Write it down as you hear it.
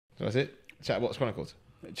That's it. ChatterBox Chronicles.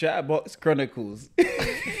 ChatterBox Chronicles.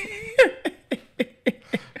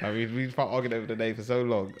 I mean, we've been arguing over the name for so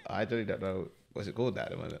long. I don't even know what's it called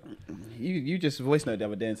at the moment. You just voice note the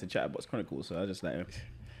other day and said ChatterBox Chronicles, so I just like.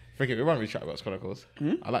 Forget we run with ChatterBox Chronicles.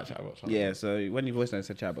 I like ChatterBox Chronicles. Yeah, so when you voice note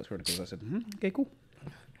said ChatterBox Chronicles, I said, okay, cool.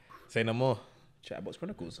 Say no more. ChatterBox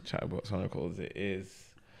Chronicles. ChatterBox Chronicles. It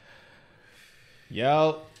is.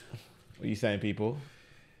 Yo, what are you saying, people?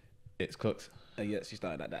 It's Cooks. Yes, you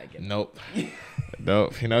started like that again. Nope.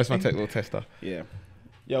 Nope. You know, it's my technical tester. Yeah.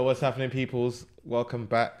 Yo, what's happening, peoples? Welcome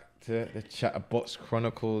back to the ChatterBox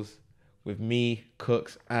Chronicles with me,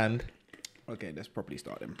 Cooks, and... Okay, let's properly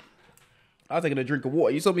start them. I was taking a drink of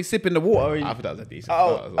water. You saw me sipping the water. I thought that was a decent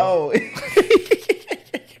start as well.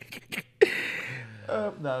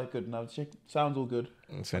 No, good. No, sounds all good.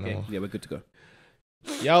 Okay. Yeah, we're good to go.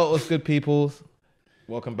 Yo, what's good, peoples?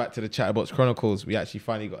 Welcome back to the ChatterBox Chronicles. We actually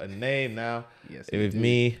finally got a name now. Yes, it was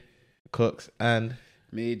me, Cooks, and...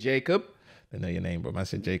 Me, Jacob. They know your name, bro. Man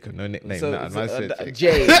said Jacob. No nickname. So,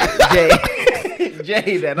 Jay.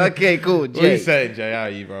 Jay then. Okay, cool. Jay. What are you saying, Jay? How are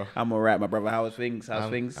you, bro? I'm all right, my brother. How's things?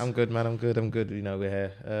 I'm good, man. I'm good. You know, we're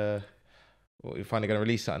here. We're finally going to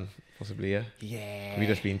release something, possibly, yeah? Yeah. We've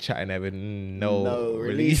just been chatting there with no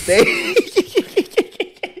release date.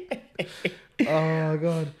 Oh,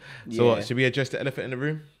 God. So what, should we address the elephant in the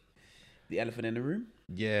room? The elephant in the room?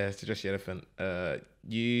 Yeah, it's address the elephant.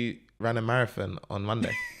 You ran a marathon on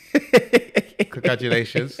Monday.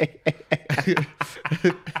 Congratulations.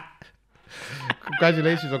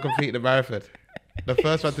 Congratulations on completing the marathon. The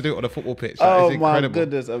first one to do it on a football pitch. That is incredible. My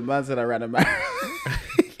goodness, a man said I ran a marathon.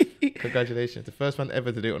 Congratulations. The first one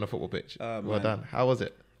ever to do it on a football pitch. Well done. How was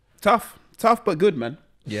it? Tough but good, man.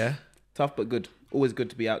 Yeah? Tough but good. Always good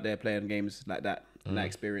to be out there playing games like that. And that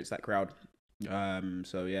experience, that crowd.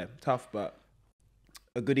 So yeah, tough but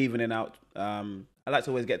a good evening out. I like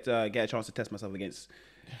to always get a chance to test myself against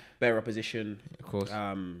better opposition, of course,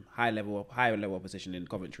 higher level opposition in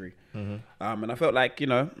Coventry, and I felt like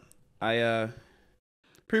I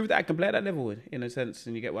proved that I can play at that level in a sense,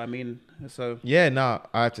 and you get what I mean. So yeah, no,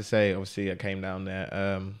 I have to say, obviously, I came down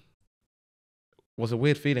there. Was a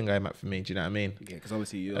weird feeling going back for me. Do you know what I mean? Yeah, because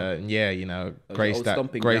obviously you, graced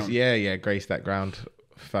that ground,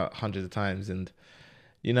 felt hundreds of times, and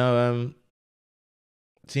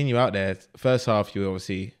seeing you out there, first half you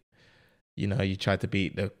obviously. You tried to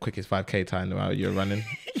beat the quickest 5K time while you were running.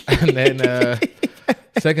 And then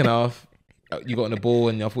second half, you got on the ball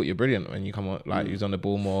and I thought you were brilliant when you come on. Like, you was on the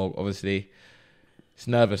ball more, obviously. It's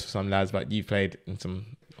nervous for some lads, but you played in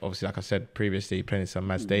some, obviously, like I said previously, playing in some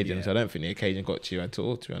mad stadiums. Yeah. So I don't think the occasion got to you at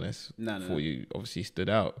all, to be honest. I thought you obviously stood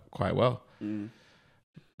out quite well.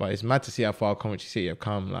 But it's mad to see how far Coventry City have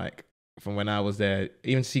come, like, from when I was there.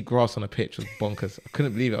 Even to see grass on a pitch was bonkers. I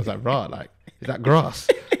couldn't believe it. I was like, rah, like, is that grass?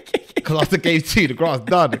 Because after game 2, the grass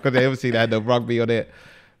done. Because they obviously had the rugby on it.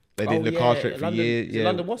 They didn't look after it for years. Yeah,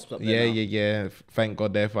 London Wasps up there now. Yeah. Thank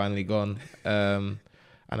God they're finally gone. And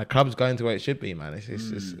the club's going to where it should be, man.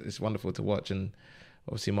 It's wonderful to watch. And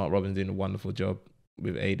obviously Mark Robins doing a wonderful job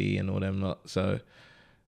with AD and all them lot. So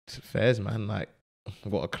it's fairs, man. Like,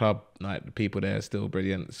 I've got a club. Like, the people there are still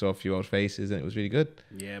brilliant. Saw a few old faces and it was really good.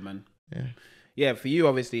 Yeah, man. Yeah. Yeah, for you,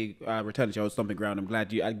 obviously, returning to your old stomping ground. I'm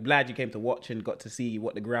glad you came to watch and got to see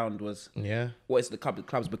what the ground was. Yeah. What it's the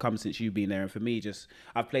club's become since you've been there. And for me,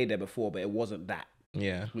 I've played there before, but it wasn't that.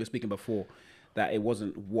 Yeah. We were speaking before that it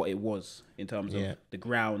wasn't what it was in terms of the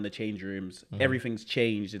ground, the change rooms. Everything's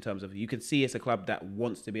changed in terms of, you can see it's a club that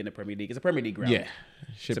wants to be in the Premier League. It's a Premier League ground. Yeah.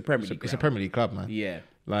 It's a Premier League ground. It's a Premier League club, man. Yeah.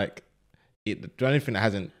 Like, the only thing that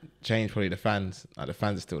hasn't changed, probably the fans. Like, the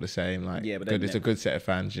fans are still the same. Like, yeah, but it's a good set of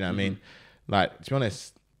fans. You know what I mean? Like, to be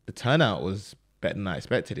honest, the turnout was better than I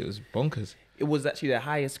expected. It was bonkers. It was actually the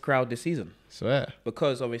highest crowd this season. Swear.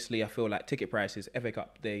 Because obviously I feel like ticket prices, FA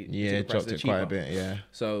Cup, dropped it quite a bit, yeah.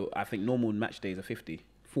 So I think normal match days are 40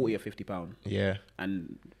 or £50. Yeah.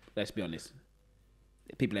 And let's be honest,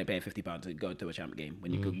 people ain't paying £50 to go to a champ game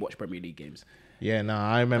when you could watch Premier League games. Yeah, no,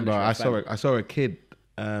 I remember I saw a kid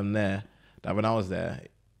there that when I was there,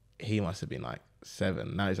 he must have been like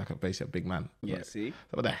 7. Now he's like basically a big man. Yeah, like, see?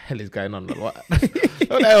 What the hell is going on? Like, what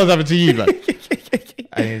the hell's happened to you, man?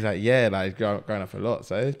 And he's like, yeah, like, growing up a lot.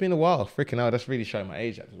 So it's been a while. Freaking hell, that's really showing my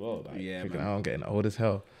age as well. Like, yeah, freaking hell, I'm getting old as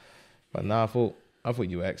hell. But no, I thought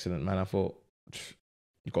you were excellent, man. I thought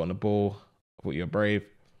you got on the ball. I thought you were brave.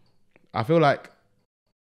 I feel like,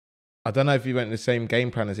 I don't know if you went in the same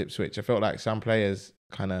game plan as Ipswich. I felt like some players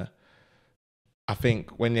kind of, I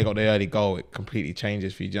think when they got the early goal, it completely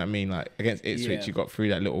changes for you. Do you know what I mean? Like, against Ipswich, you got through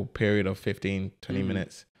that little period of 15, 20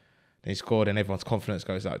 minutes. Then you scored and everyone's confidence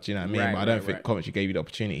goes up. Do you know what I mean? But I don't think Coventry gave you the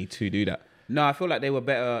opportunity to do that. No, I feel like they were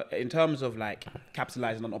better in terms of like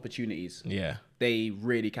capitalizing on opportunities. Yeah. They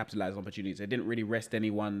really capitalized on opportunities. They didn't really rest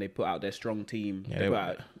anyone. They put out their strong team.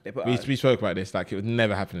 Yeah, we we spoke about this. Like, it was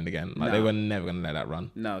never happening again. Like, No. they were never going to let that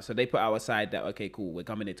run. No, so they put out a side that, okay, cool, we're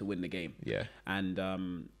coming in to win the game. Yeah.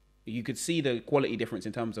 And you could see the quality difference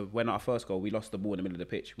in terms of when our first goal, we lost the ball in the middle of the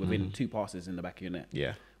pitch within 2 passes in the back of your net.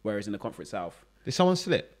 Yeah. Whereas in the Conference South, Did someone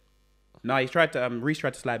slip? no, he tried to Reice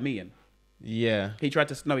tried to slide me in. Yeah. He tried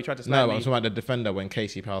to slide No, me. but I'm talking about the defender when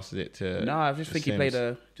Casey passes it to. No, I just think he played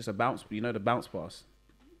Sims. just a bounce. You know, the bounce pass.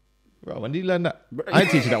 Bro, when did you learn that? I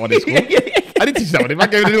didn't teach you that one in school. I didn't teach you that one. If I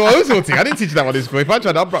gave it to my own sorting, I didn't teach you that one in school. If I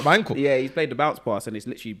tried to upright my ankle. Yeah, he's played the bounce pass and it's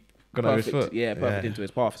literally Gone over his perfect. foot. Yeah, perfect Yeah. into his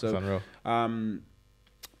path. So, It's unreal.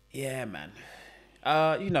 yeah, man.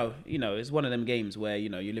 You know, it's one of them games where you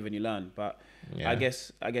live and you learn. But Yeah. I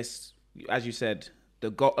guess, as you said,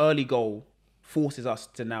 the early goal forces us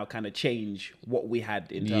to now kind of change what we had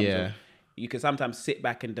in terms of. You can sometimes sit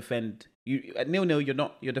back and defend. You at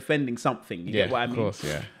 0-0, you're defending something. You get what I mean? Of course,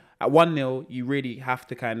 yeah. At 1-0, you really have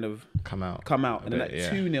to kind of Come out. and then at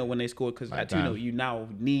 2-0 when they scored, because Like, at 2-0 you now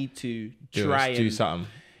need to try and do something.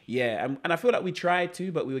 Yeah, and I feel like we tried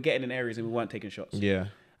to, but we were getting in areas and we weren't taking shots. Yeah.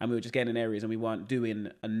 And we were just getting in areas and we weren't doing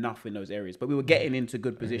enough in those areas. But we were getting into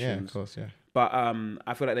good Yeah, positions. of course, yeah. But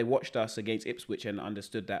I feel like they watched us against Ipswich and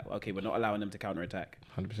understood that, okay, we're not allowing them to counter-attack.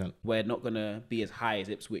 100%. We're not going to be as high as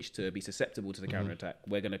Ipswich to be susceptible to the counter-attack.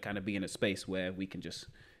 We're going to kind of be in a space where we can just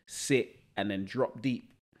sit and then drop deep.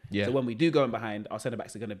 Yeah. So when we do go in behind, our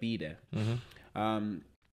centre-backs are going to be there. And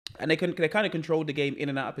they kind of controlled the game in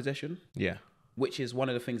and out of possession, Yeah. which is one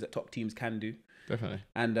of the things that top teams can do. Definitely.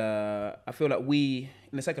 And I feel like we,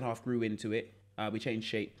 in the second half, grew into it. We changed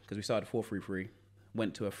shape because we started 4-3-3,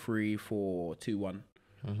 went to a 3-4-2-1.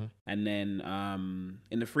 And then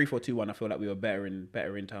in the 3-4-2-1, I feel like we were better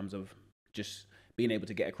in terms of just being able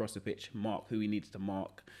to get across the pitch, mark who we needed to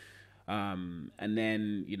mark. And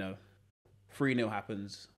then, 3-0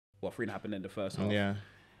 happens. Well, 3-0 happened in the first half. Yeah.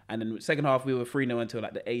 And then the second half, we were 3-0 until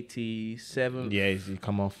like the 87th. Yeah, you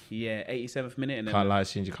come off. Yeah, 87th minute. And then, Can't lie, as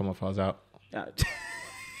soon as you come off, I was out.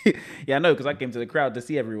 yeah, I know, because I came to the crowd to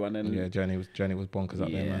see everyone. And Yeah, Journey was bonkers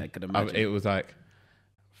up there, man. I could imagine. It was like,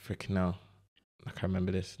 freaking hell. Like, I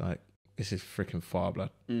remember this. Like, this is freaking far, blood.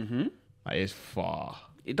 Mm-hmm. Like, it's far.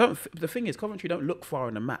 The thing is, Coventry don't look far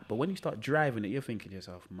on the map, but when you start driving it, you're thinking to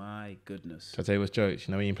yourself, my goodness. So I tell you what's jokes.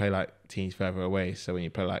 When you play like teams further away, so when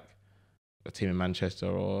you play like a team in Manchester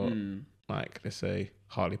or like, let's say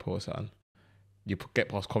Hartlepool or something, you get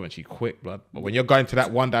past Coventry quick, blood. But when you're going to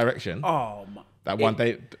that one direction,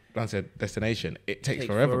 destination, it takes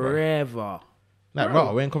forever, bro. Like,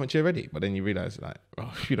 bro, we're in Coventry already. But then you realise, like,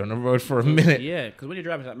 oh, you're on the road for a minute. Yeah, because when you're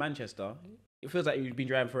driving to like Manchester, it feels like you've been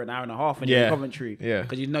driving for an hour and a half when you're in Coventry. Yeah.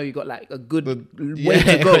 Because you got like a good way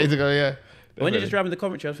Yeah, to go. way to go, yeah. But when you're just driving to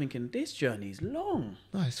Coventry, I was thinking, this journey's long.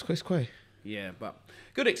 No, it's quite. Yeah, but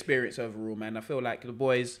good experience overall, man. I feel like the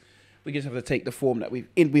boys, we just have to take the form that we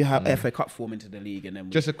have FA Cup form into the league, and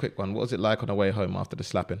then Just a quick one. What was it like on the way home after the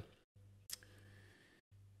slapping?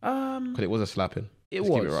 Because it was a slapping. It Let's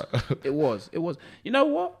was. keep it right. It was. You know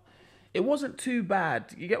what? It wasn't too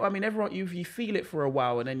bad. You get what I mean? Everyone, you feel it for a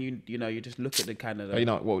while, and then you just look at the kind of. You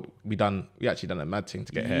know what we actually done a mad thing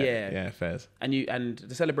to get here. Yeah, fairs. And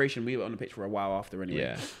the celebration, we were on the pitch for a while after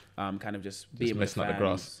anyway. Yeah. Kind of just being messing with up the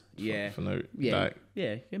grass. Yeah. For no, Yeah. like,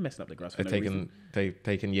 Yeah. You're messing up the grass for they've no reason.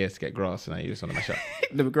 taken years to get grass, and now you just want to mash up.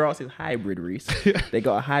 The grass is hybrid, Reice. They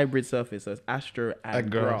got a hybrid surface, so it's astro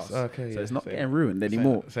and grass. Okay, so yeah, it's not getting ruined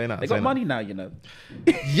anymore. Say that. They got money now, you know.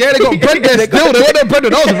 Yeah, they got bread there still. They want no bread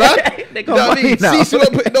when I was around. They got money now. See,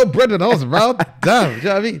 not putting no bread when I was around. Damn, do you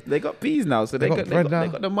know what I mean? They got peas now, so they got bread now.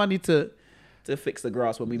 got the money to fix the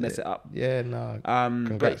grass when we mess it up. Yeah, no.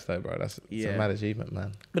 Congrats though, bro. It's a mad achievement,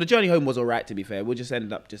 man. But the journey home was all right, to be fair. We'll just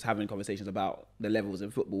end up just having conversations about the levels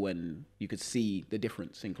in football when you could see the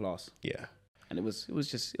difference in class. Yeah. And it was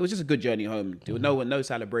just a good journey home. There were no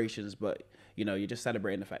celebrations, but you're just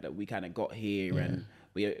celebrating the fact that we kind of got here and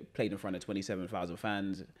we played in front of 27,000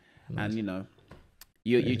 fans, and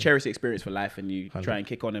you cherish the experience for life, and you try and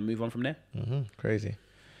kick on and move on from there. Crazy.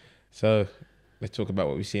 So let's talk about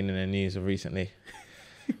what we've seen in the news of recently.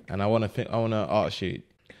 And I want to ask you.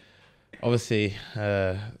 Obviously,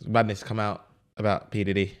 madness come out about P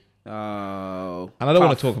Diddy. Oh, and I don't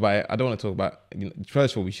want to talk about it. I don't want to talk about.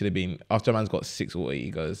 First of all, we should have been after a man's got 6 alter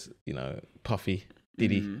egos. Puffy,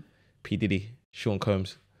 Diddy, P Diddy, Sean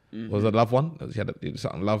Combs. Was a love one? He had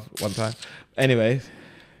something love one time. Anyways,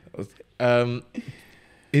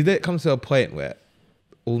 if it comes to a point where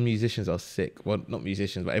all musicians are sick, well, not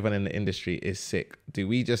musicians, but everyone in the industry is sick, do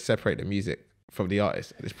we just separate the music from the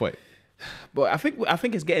artist at this point? But I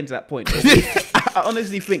think it's getting to that point. I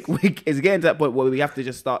honestly think it's getting to that point where we have to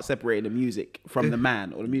just start separating the music from the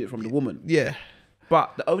man or the music from the woman. Yeah.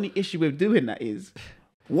 But the only issue with doing that is,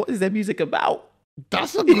 what is their music about?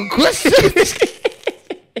 That's a good question.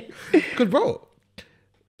 Because, bro,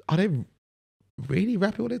 are they really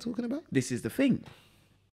rapping what they're talking about? This is the thing.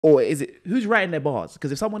 Or is it, who's writing their bars?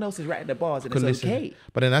 Because if someone else is writing their bars, then it's okay.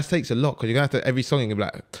 But then that takes a lot, because you're going to have to, every song, you're going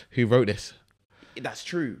to be like, who wrote this? That's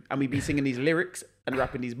true. And we've been singing these lyrics and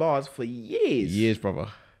rapping these bars for years. Years, brother.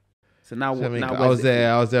 So now what? I mean, now I was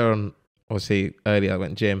there on, obviously, earlier I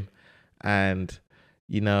went gym, and,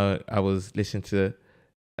 you know, I was listening to,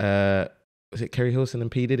 was it Kerry Hilson and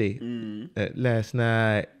P Diddy? Last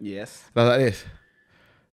night. Yes. I was like this.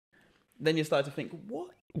 Then you start to think,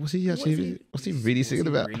 What's he really singing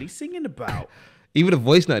about? Really singing about? Even the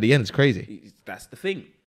voice note at the end is crazy. That's the thing.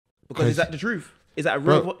 Because is that the truth? Is that a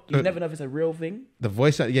real? You never know if it's a real thing. The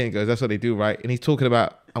voice at the end goes, "That's what they do, right?" And he's talking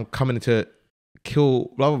about, "I'm coming to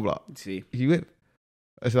kill blah blah blah." See, you with?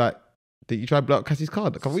 It's like, did you try to blow up Cassie's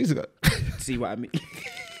card a couple weeks ago? See what I mean?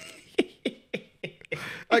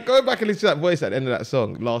 Like, going back and listen to that voice at the end of that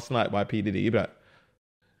song, "Last Night" by P Diddy, you'd be like,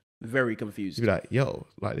 very confused. You'd be like, "Yo,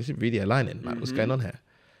 like this is really aligning. Like, what's going on here?"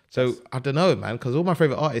 So I don't know, man, because all my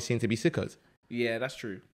favorite artists seem to be sickos. Yeah, that's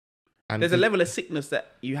true. And there's a level of sickness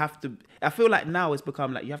that you have to. I feel like now it's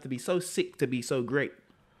become like you have to be so sick to be so great.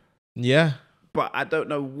 Yeah. But I don't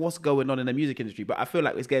know what's going on in the music industry. But I feel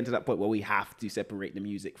like it's getting to that point where we have to separate the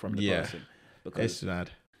music from the person. Because it's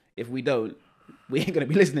mad. If we don't, we ain't gonna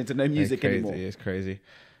be listening to no music anymore. It's crazy.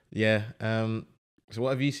 Yeah. So what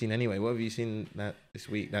have you seen anyway? What have you seen this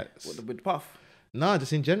week? With Puff? No,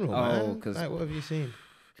 just in general, man. Because what have you seen?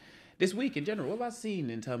 This week in general, what have I seen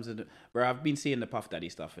in terms of where I've been seeing the Puff Daddy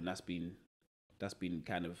stuff, and that's been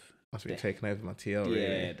kind of taking over my TL. Yeah,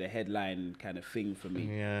 really. the headline kind of thing for me.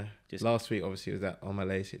 Yeah. Just last week, obviously, was that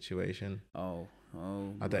Omalay situation. Oh.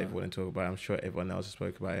 I don't even want to talk about it. I'm sure everyone else has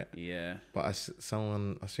spoke about it. Yeah. But I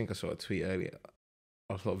think I saw a tweet earlier.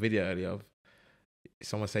 I saw a video earlier of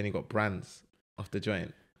someone saying he got brands off the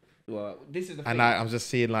joint. Well, this is the thing. And I'm just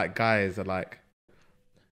seeing like guys are like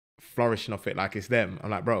flourishing off it like it's them. I'm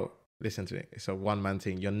like, bro, listen to it. It's a one-man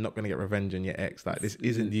thing. You're not going to get revenge on your ex. Like, this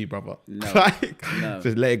isn't you, brother. No. No.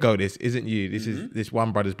 Just let it go. This isn't you. This is this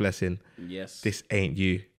one brother's blessing. Yes. This ain't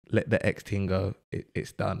you. Let the ex thing go.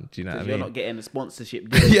 It's done. Do you know what I mean? You're not getting the sponsorship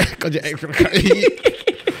deal. Yeah, because your ex.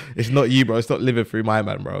 It's not you, bro. It's not living through my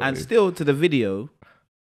man, bro. And still to the video,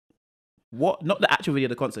 not the actual video of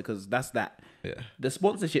the concert, because that's that. Yeah. The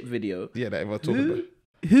sponsorship video. Yeah, that everyone's talking about.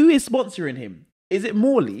 Who is sponsoring him? Is it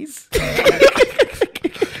Morley's?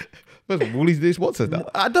 Morley's doing sponsors now.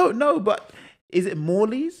 I don't know, but is it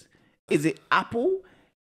Morley's? Is it Apple?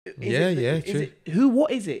 True.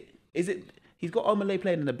 What is it? Is it? He's got Omalay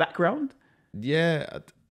playing in the background. Yeah.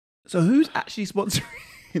 So who's actually sponsoring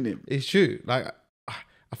him? It's true. Like,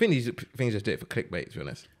 I think these things just do it for clickbait, to be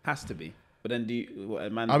honest. Has to be. But then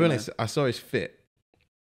I'll be honest, I saw his fit.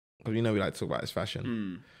 Because we like to talk about his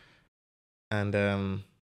fashion. And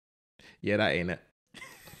yeah, that ain't it.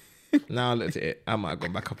 Now I looked at it, I might have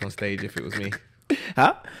gone back up on stage if it was me.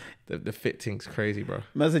 Huh? The fit thing's crazy, bro.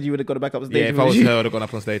 Man said you would have gone back up on stage. Yeah, if I was her, I would have gone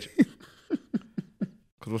up on stage.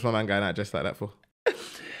 Because what's my man going out dressed like that for?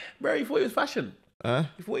 Bro, he thought he was fashion. Huh?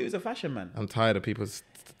 He thought he was a fashion man. I'm tired of people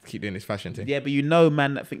keep doing this fashion thing. Yeah, but you know,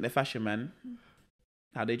 man, that think they're fashion man,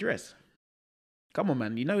 how they dress. Come on,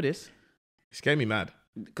 man, you know this. It scared me mad.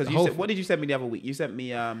 Because what did you send me the other week? You sent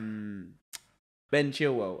me Ben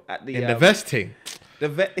Chilwell at the the vest thing. The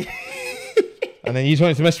vest. And then you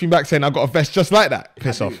wanted to message me back saying I got a vest just like that.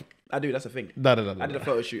 Piss off. I do. That's the thing. No. I did a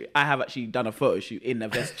photo shoot. I have actually done a photo shoot in a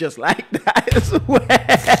vest just like that. I swear.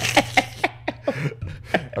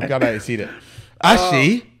 I'm glad I ain't seen it.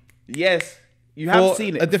 Actually, yes, you have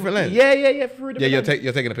seen it. A different lens. Yeah. You're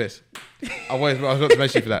taking a piss. I was about to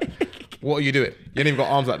mention you for that. What are you doing? You ain't even got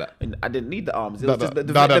arms like that. I didn't need the arms. It was just the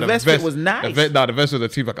vest fit was nice. The vest was a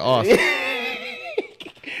tube like an arse.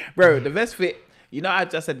 Bro, the vest fit. You know, I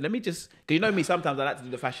just said, let me just, because you know me, sometimes I like to do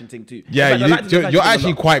the fashion thing too. Yeah, you're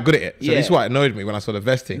actually quite good at it. So this is what annoyed me when I saw the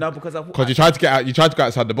vest thing. No, because you tried to get out, you tried to go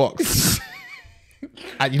outside the box.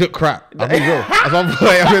 And you look crap. I'm being real. At one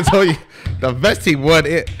point, I'm going to tell you, the vest thing weren't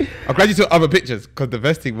it. I'm glad you took other pictures, because the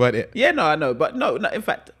vest thing weren't it. Yeah, no, I know. But no, in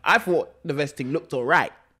fact, I thought the vest thing looked all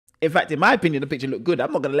right. In fact, in my opinion, the picture looked good.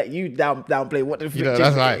 I'm not going to let you downplay what the picture.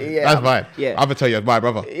 That's right. Yeah, that's fine. Yeah. I'm going to tell you as my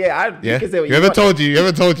brother. Yeah. You can say what whoever told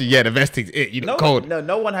you, yeah, the vest thing's it. You look cold.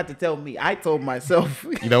 No one had to tell me. I told myself.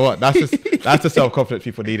 You know what? That's the self-confidence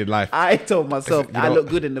people need in life. I told myself I look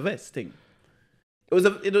good in the vest thing. It was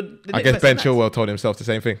the I guess Ben Chilwell told himself the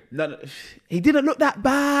same thing. No, he didn't look that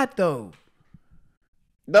bad though.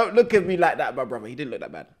 Don't look at me like that, my brother. He didn't look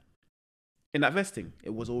that bad. In that vesting,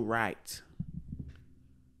 it was all right.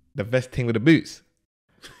 The vesting with the boots.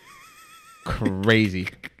 Crazy.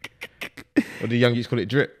 Or the young youths call it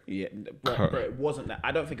drip. Yeah, bro, it wasn't that.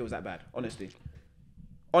 I don't think it was that bad, honestly.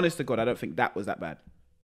 Honest to God, I don't think that was that bad.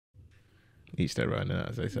 Each their own,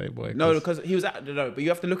 as they say, boy. No, because he was at but you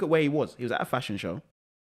have to look at where he was. He was at a fashion show.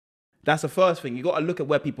 That's the first thing. You got to look at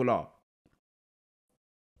where people are.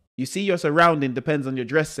 You see your surrounding depends on your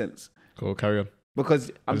dress sense. Cool, carry on.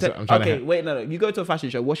 Because no. You go to a fashion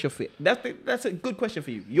show. What's your fit? That's a good question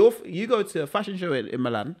for you. You go to a fashion show in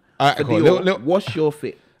Milan. All right, cool. Dior, what's your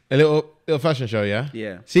fit? A little fashion show, yeah.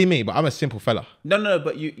 Yeah. See me, but I'm a simple fella. No.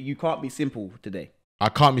 But you can't be simple today. I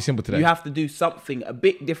can't be simple today. You have to do something a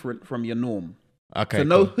bit different from your norm. Okay. So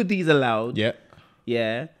no hoodies allowed. Yeah.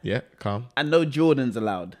 Yeah. Yeah. Calm. And no Jordans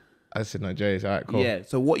allowed. I said no J's. All right, cool. Yeah.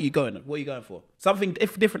 So what are you going for? Something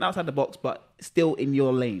different outside the box, but still in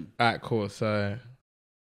your lane. All right, cool. So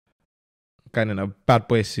going in a bad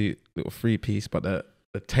boy suit, little 3-piece, but the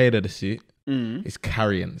tail of the suit is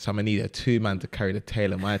carrying. So I'm gonna need a 2-man to carry the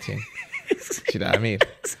tail of my thing. Do you know what I mean?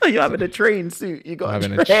 So you're having a train suit. You got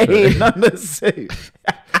a train on the suit.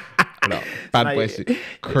 No, bad boy suit,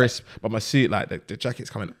 crisp, but my suit, like the jacket's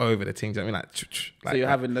coming over the thing. Do you know what I mean? Like so you're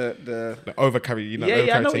having the overcarry, you know?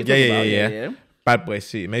 Yeah, I know what you're talking about. Yeah. Bad boy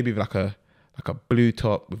suit, maybe like a blue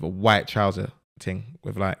top with a white trouser thing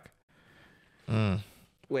with like,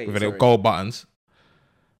 with a little gold buttons.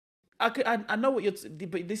 I know what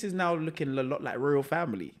but this is now looking a lot like Royal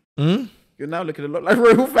Family. You're now looking a lot like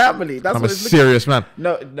Royal Family. That's I'm a serious man.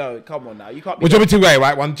 No, come on now. You can't be. What do you want me to wear,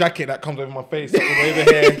 right? One jacket that comes over my face, over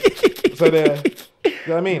here. So there. You know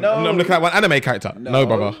what I mean? No. I'm looking like one anime character. No,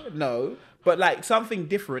 brother. No. But like something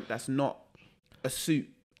different that's not a suit.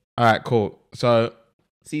 All right, cool. So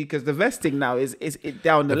see, because the vesting now is it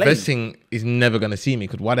down the lane. The vesting is never going to see me,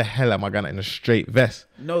 because why the hell am I going in a straight vest?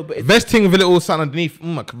 No, but vesting with a little sun underneath,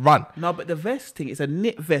 I could run. No, but the vesting is a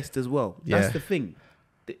knit vest as well. That's the thing.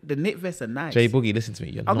 The knit vests are nice. Jay Boogie, listen to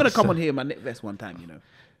me. I'm going to come on here in my knit vest one time, you know.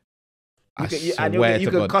 You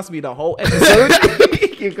can cuss me the whole episode.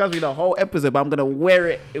 You can cuss me the whole episode, but I'm going to wear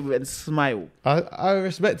it and smile. I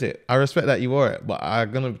respect it. I respect that you wore it, but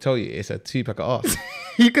I'm going to tell you, it's a 2-pack of arse.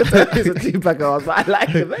 You can tell it's a 2-pack of arse, but I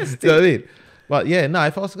like the vesting. You know what I mean? But yeah, no,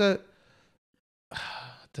 if I was to go, I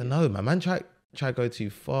don't know, man. Try to go too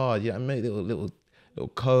far. You know what I mean? Little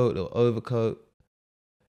coat, little overcoat.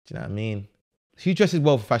 Do you know what I mean? Who dresses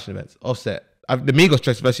well for fashion events? Offset. The Migos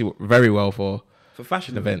dress especially very well for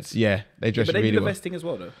fashion events. Yeah, they dress really well. But they do the vesting as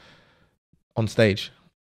well, though. On stage.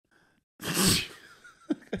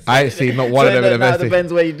 I see not one of them in the vesting. It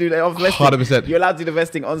depends where you do that off vesting. 100%. You're allowed to do the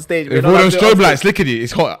vesting on stage. If all those strobe lights look at you,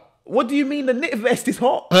 it's hot. What do you mean the knit vest is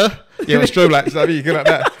hot? Huh? Yeah, with strobe lights. You know what I mean? You get like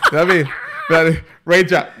that. You know what I mean? Like, rain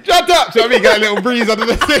trap. Jump up. You know what I mean? You get a little breeze under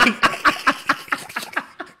the thing.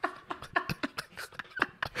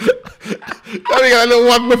 I got a little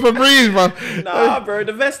one with a breeze, bro. Nah, bro,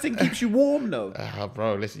 the vesting keeps you warm, though.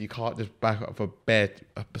 Bro, listen, you can't just back up for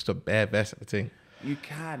just a bare vest at the thing. You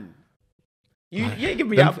can. You ain't giving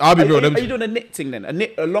me out. I'll be real. Are you doing a knit thing then?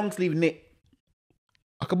 A long sleeve knit?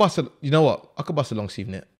 I could bust you know what? I could bust a long sleeve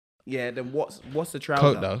knit. Yeah, then what's the trouser?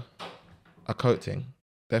 Coat though. A coat thing,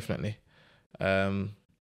 definitely.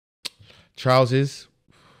 Trousers.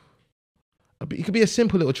 It could be a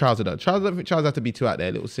simple little trouser though. I don't think trousers have to be too out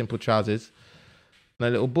there. Little simple trousers.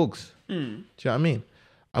 And little bugs. Do you know what I mean?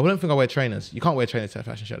 I wouldn't think I wear trainers. You can't wear trainers to a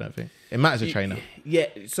fashion show, I don't think. It matters a trainer. Yeah,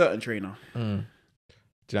 certain trainer. Do you know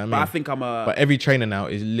what I mean? But I think But every trainer now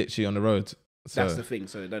is literally on the road. So, that's the thing.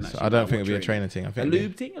 So I don't think it'll be a trainer thing. I think a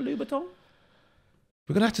lube thing? A Louboutin?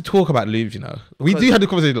 We're going to have to talk about lubes, you know. We do have the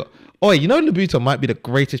conversation. Oh, you know Louboutin might be the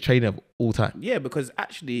greatest trainer of all time. Yeah, because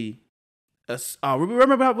actually...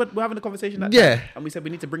 remember we're having a conversation that time, and we said we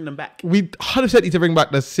need to bring them back. We 100% need to bring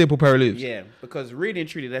back the simple pair of lubes. Yeah, because really and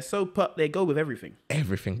truly, they go with everything.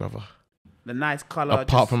 Everything, brother. The nice colour.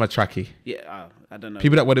 Apart from a trackie. Yeah, I don't know.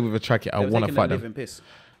 People that wear it with a trackie, I want to fight them. Piss.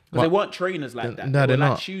 Because they weren't trainers like that. No, they're not.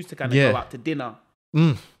 Like shoes to kind of go out to dinner.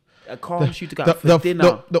 A calm shoe to go out for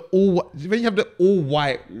dinner. When you have the all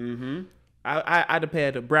white. I had a pair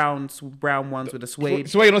of the brown ones with the suede.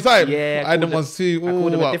 Suede on the side? Yeah. I had them ones too. I call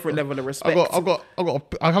them a different level of respect.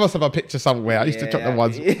 I have a picture somewhere. I used to chuck them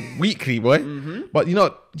ones weekly, boy. But you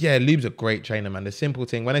know, lubes a great trainer, man. The simple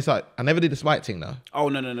thing. When they start, I never did the spike thing though. Oh,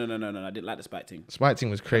 no. I didn't like the spike thing. Spike thing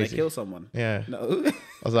was crazy. They kill someone. Yeah. No. I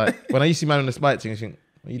was like, when I used to see man on the spike thing, I think,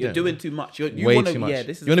 you're doing too much. You way wanna, too much. Yeah,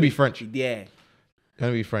 you want to be French. Yeah. You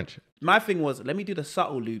want to be French. My thing was, let me do the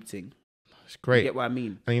subtle lube thing. It's great. You get what I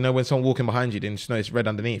mean? And you know when someone walking behind you, then you know it's red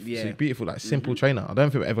underneath. Yeah. So it's beautiful, like simple trainer. I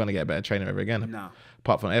don't think we're ever gonna get a better trainer ever again. No.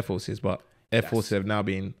 Apart from Air Forces, but Air Forces have now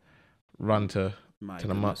been run to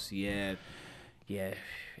the muck. Yeah. Air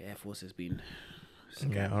Force has been.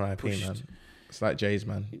 Yeah, R.I.P. man. It's like J's,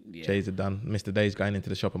 man. Yeah. J's are done. Mr. Days going into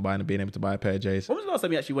the shop and buying and being able to buy a pair of J's. When was the last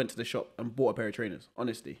time you actually went to the shop and bought a pair of trainers?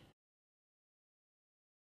 Honestly.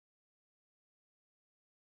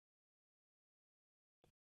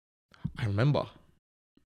 I remember.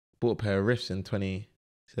 Bought a pair of Riffs in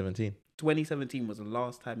 2017. 2017 was the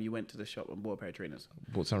last time you went to the shop and bought a pair of trainers.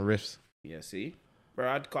 Bought some Riffs. Yeah, see? Bro,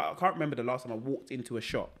 I can't remember the last time I walked into a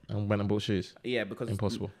shop. And went and bought shoes. Yeah, because...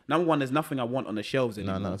 Impossible. Number one, there's nothing I want on the shelves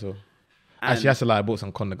anymore. No, not at all. Actually, that's a lie. I bought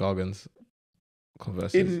some Conor Gargans.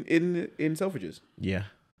 Converses. In Selfridges? Yeah.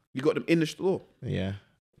 You got them in the store? Yeah.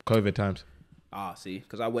 COVID times. Ah, see?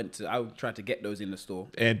 Because I tried to get those in the store.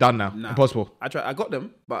 Done now. Nah. Impossible. I got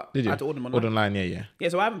them, but Did you? I had to order them online. Order online, yeah. Yeah,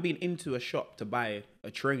 so I haven't been into a shop to buy a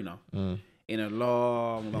trainer in a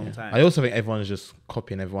long time. I also think everyone's just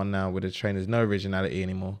copying everyone now with the trainers. No originality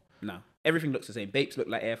anymore. No. Everything looks the same. Bapes look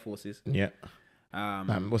like Air Forces. Yeah.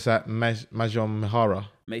 What's that? Majon Mihara.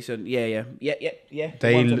 Mason, yeah.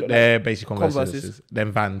 They're basically Converses. Converses.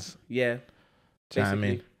 Then Vans. Yeah. Do you know what I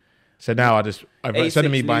mean? So now instead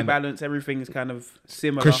of me New buying Balance, everything's kind of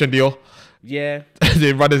similar. Christian Dior, Yeah.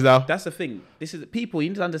 the runners now. That's the thing. This is people. You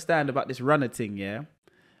need to understand about this runner thing. Yeah.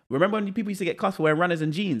 Remember when people used to get cussed for wearing runners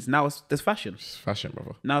and jeans? Now there's fashion. It's fashion,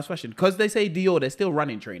 brother. Now it's fashion because they say Dior. They're still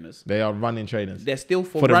running trainers. They are running trainers. They're still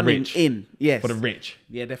for the running rich. in. Yes. For the rich.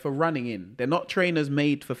 Yeah, they're for running in. They're not trainers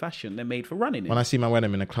made for fashion. They're made for running in. When I see my wearing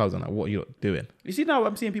them in the clouds, I'm like, what are you doing? You see now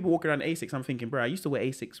I'm seeing people walking around Asics. I'm thinking, bro, I used to wear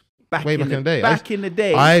Asics Way back in the day. Back in the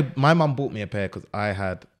day. My mum bought me a pair because I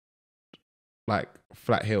had like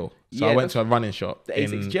flat heel. So Yeah, I went to a running shop. the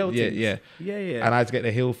Asics gel Yeah, things. yeah. Yeah. And I had to get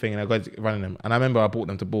the heel thing and I got running them. And I remember I bought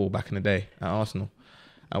them to ball back in the day at Arsenal.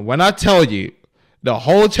 And when I tell you, the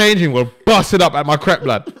whole changing was busted up at my crep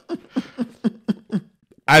blood.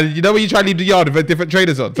 And you know when you try to leave the yard with different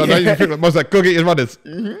trainers on? So I don't even think most like, go get your runners.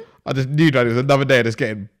 I just knew that it was another day just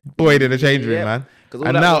getting buoyed in the change room, man.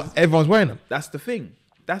 And now everyone's wearing them. That's the thing.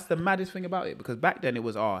 That's the maddest thing about it. Because back then it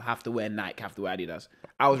was, have to wear Nike, have to wear Adidas.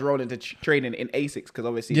 I was rolling to training in Asics because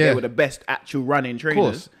obviously they were the best actual running trainers.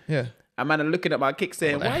 Of course, yeah. And man, I'm looking at my kicks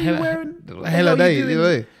saying, why are you wearing... The hell are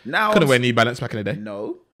they? Now, couldn't wear New Balance back in the day.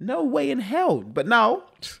 No way in hell. But now,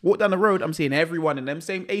 walk down the road, I'm seeing everyone in them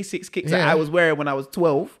same Asics kicks that I was wearing when I was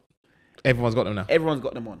 12. Everyone's got them now. Everyone's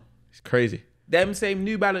got them on. It's crazy. Them same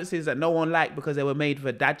New Balances that no one liked because they were made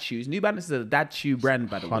for dad shoes. New Balance is a dad shoe brand,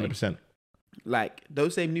 by the way. 100%. Like,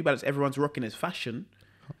 those same New Balance everyone's rocking as fashion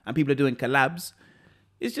and people are doing collabs.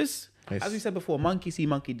 It's just, as we said before, monkey see,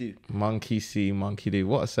 monkey do. Monkey see, monkey do.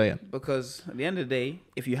 What a saying. Because at the end of the day,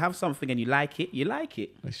 if you have something and you like it, you like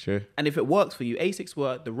it. It's true. And if it works for you, Asics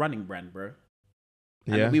were the running brand, bro.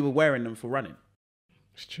 And we were wearing them for running.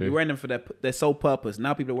 It's true. We were wearing them for their sole purpose.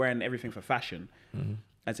 Now people are wearing everything for fashion.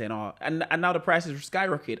 And saying, and now the prices are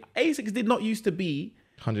skyrocketed. Asics did not used to be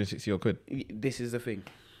 160 quid. This is the thing.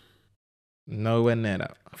 Nowhere near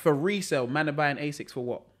that. For resale, man are buying Asics for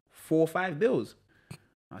what? 4 or 5 bills.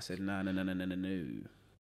 I said, no.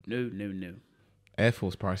 Air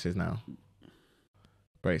Force prices now.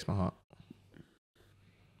 Breaks my heart.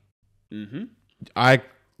 I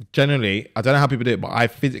don't know how people do it, but I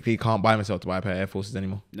physically can't buy myself to buy a pair of Air Forces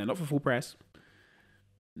anymore. No, not for full price.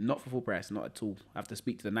 Not for full price, not at all. I have to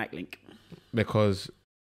speak to the Nike link. Because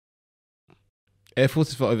Air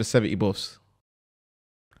Forces for over 70 buffs.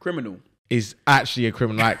 Criminal. Is actually a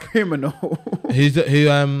criminal. Like criminal. who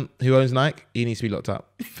owns Nike? He needs to be locked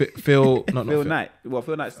up. Phil Knight. Well,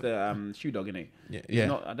 Phil Knight's the shoe dog, isn't he?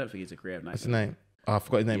 Yeah. I don't think he's a creative Nike. That's the name. I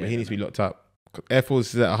forgot his name, but he needs to be locked up. Air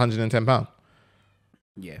Force is at £110.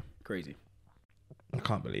 Yeah, crazy. I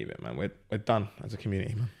can't believe it, man. We're done as a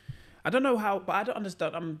community, man. I don't know how, but I don't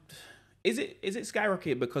understand. Is it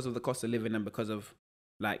skyrocketed because of the cost of living and because of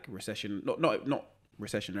like recession? Not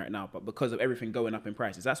recession right now, but because of everything going up in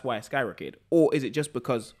prices. That's why it skyrocketed. Or is it just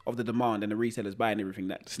because of the demand and the resellers buying everything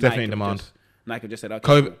that it's definitely demand. Nike just said,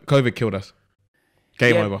 okay, COVID killed us.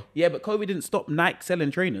 Game over. Yeah, but COVID didn't stop Nike selling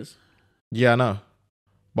trainers. Yeah, I know.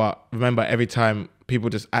 But remember, every time people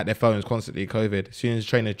just at their phones constantly, COVID, as soon as the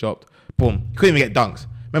trainers dropped, boom, you couldn't even get dunks.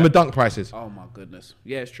 Remember dunk prices? Oh my goodness.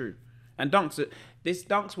 Yeah, it's true. And dunks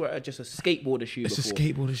were just a skateboarder shoe. It's before. a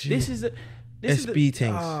skateboarder shoe. This is SB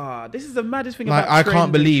things. This is the maddest thing like, about I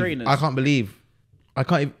can't believe trainers. like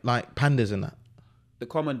pandas and that. The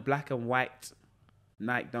common black and white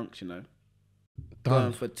Nike dunks, Done.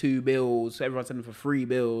 Going for 2 bills. Everyone's selling for 3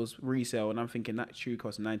 bills resale, and I'm thinking that shoe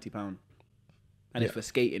costs £90. and it's for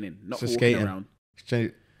skating in, not for walking skating. around.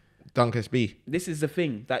 Dunk SB. This is the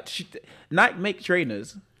thing that Nike make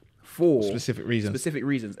trainers for Specific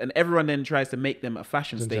reasons. and everyone then tries to make them a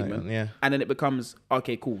fashion Exactly, statement. yeah. And then it becomes,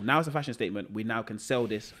 okay, cool. Now it's a fashion statement. We now can sell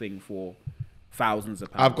this thing for thousands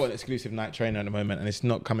of pounds. I've got an exclusive Nike trainer at the moment, and it's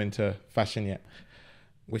not coming to fashion yet,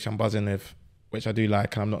 which I'm buzzing with, which I do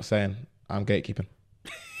like, and I'm not saying I'm gatekeeping.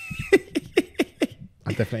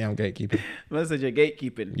 I definitely am gatekeeping. Man said you're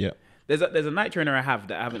gatekeeping. Yeah. There's a Nike trainer I have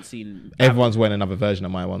that I haven't seen. Everyone's wearing another version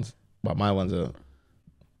of my ones, but my ones are...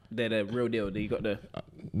 They're the real deal. You got the...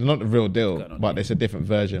 They're not the real deal, but it's a different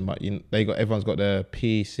version. But everyone's got the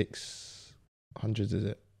P600s, is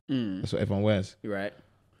it? That's what everyone wears. You're right.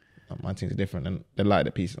 My things are different, and they like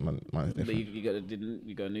the piece. Mine's different. But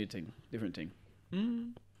you got a new thing, different thing.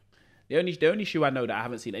 The only shoe I know that I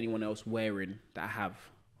haven't seen anyone else wearing that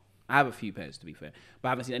I have a few pairs to be fair, but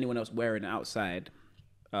I haven't seen anyone else wearing outside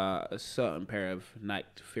a certain pair of Nike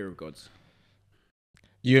Fear of Gods.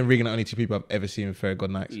 You and Regan are only two people I've ever seen with Fear of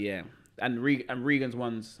God Nikes. Yeah, and Regan's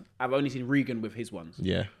ones I've only seen Regan with his ones.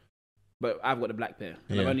 Yeah, but I've got the black pair.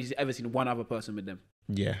 And I've only ever seen one other person with them.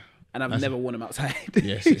 Yeah, and I've never worn them outside.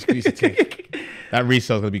 Yes, exclusive thing. That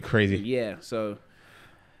resale's gonna be crazy. Yeah, so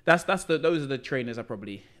those are the trainers I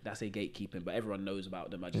say gatekeeping, but everyone knows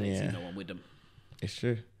about them. I just ain't seen no one with them. It's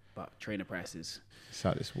true. But trainer prices, it's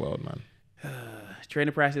out this world, man.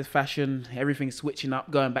 Trainer prices, fashion, everything's switching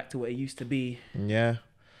up, going back to what it used to be. Yeah,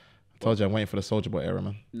 I told you I'm waiting for the Soulja Boy era,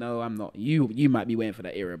 man. No, I'm not. You might be waiting for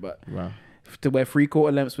that era, but wow. To wear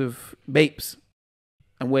 3/4 lengths with Bapes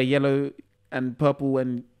and wear yellow and purple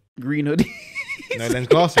and green hoodie. No lens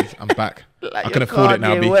glasses. I'm back. Like I can afford it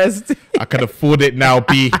now, B. West. I can afford it now,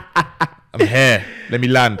 B. I'm here. Let me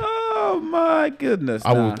land. Oh my goodness!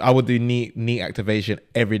 I will do neat activation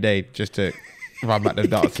every day just to run back the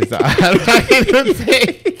dances that I had back in the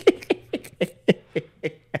day.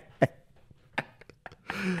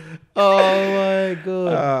 Oh my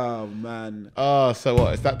god! Oh man! Oh, so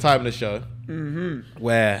what? It's that time of the show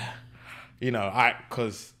where,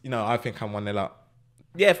 because I think I'm 1-0 up.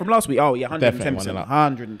 Yeah, from last week. Oh yeah, 110%.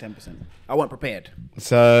 110%. I wasn't prepared.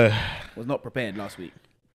 So was not prepared last week.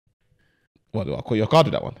 What do I call your card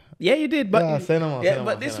with that one? Yeah, you did. But say no more. Yeah, say no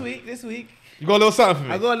but more, this week, you got a little something for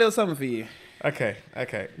me. I got a little something for you. Okay.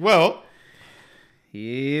 Well,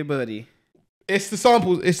 yeah, buddy. it's the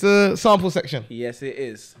samples. It's the sample section Yes, it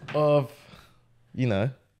is. of,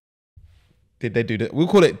 did they do that? We'll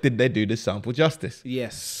call it. Did they do the sample justice?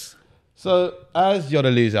 Yes. So, as you're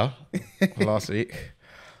the loser for last week,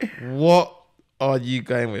 what are you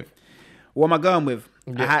going with? What am I going with?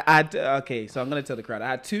 Yeah. I had okay, so I'm gonna tell the crowd.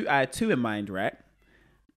 I had two in mind, right?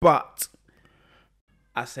 But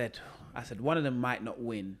I said one of them might not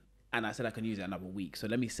win, and I said I can use it another week. So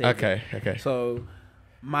let me say. Okay. So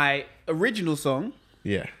my original song,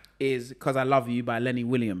 is "Cause I Love You" by Lenny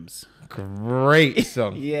Williams. Great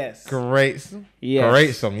song. Yes. Great. Yes.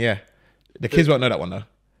 Great song. Yeah. The kids won't know that one though.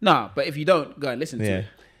 Nah, but if you don't, go and listen to it.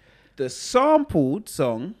 The sampled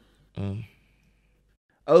song,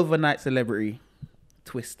 Overnight Celebrity,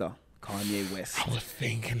 Twister, Kanye West. I was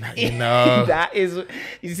thinking that, That is,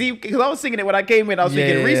 you see, because I was singing it when I came in. I was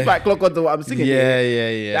thinking, Reice back clock onto what I'm singing.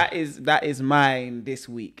 Yeah. That is mine this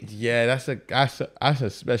week. Yeah, that's a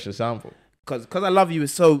special sample. Cause I Love You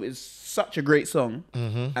is such a great song,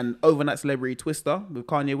 and Overnight Celebrity, Twister with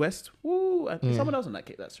Kanye West. Woo! And someone else on that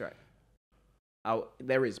kick. That's right.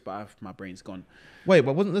 There is, but my brain's gone. Wait,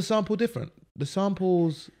 but wasn't the sample different? The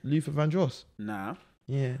sample's Luther Vandross. Nah.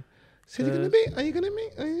 Yeah. So Are you gonna be?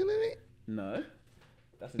 No.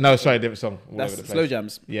 No, sorry, different song. That's Slow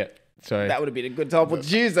Jams. Yeah. Sorry. That would have been a good sample to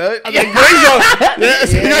choose, though.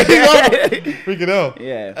 Freaking hell.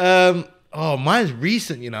 Yeah. Oh, mine's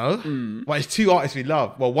recent, But it's two artists we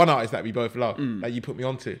love. Well, one artist that we both love that you put me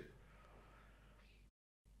onto.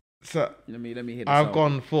 So let me hear. I've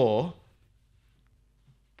gone for.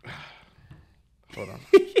 Hold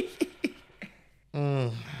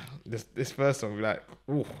on. This first song, like,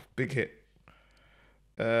 ooh, big hit.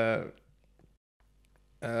 Let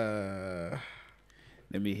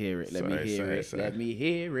me hear it. Let me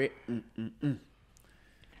hear it.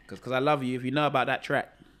 Because I Love You. If you know about that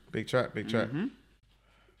track. Big track.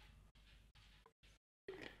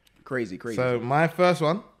 Crazy. So my first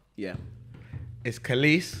one. Yeah. Is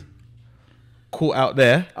Khalees. Caught Out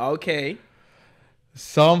There. Okay.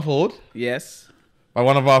 Sampled. Yes. By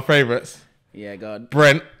one of our favorites. Yeah, God.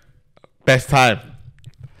 Brent. Best Time.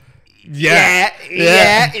 Yeah.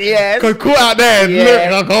 Yes. Caught Out There.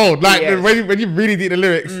 Lyrics are cold. Like when you really read the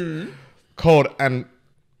lyrics, cold. And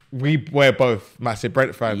we're both massive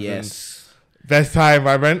Brent fans. Yes. Best Time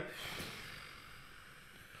by Brent.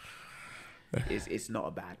 it's not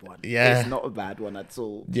a bad one. Yeah. It's not a bad one at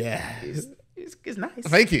all. Yeah. It's nice.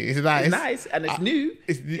 Thank you. It's nice. It's nice and it's new.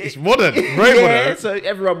 It's modern. Very modern. So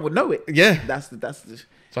everyone would know it. Yeah. That's the.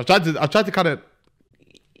 So I tried to kind of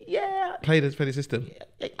play the system.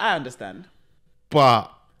 I understand.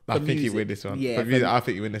 But I think music. you win this one. Yeah, For music, I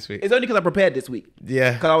think you win this week. It's only because I prepared this week.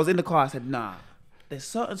 Yeah. Because I was in the car, I said, nah, there's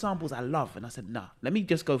certain samples I love. And I said, nah, let me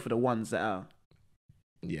just go for the ones that are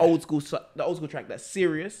the old school track that's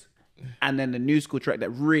serious. And then the new school track that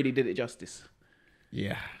really did it justice.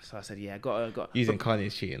 Yeah. So I said, yeah, I got. Using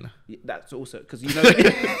Kanye's cheating. That's also, because you know,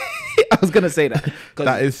 I was going to say that.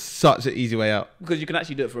 That is such an easy way out. Because you can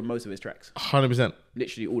actually do it for most of his tracks. 100%.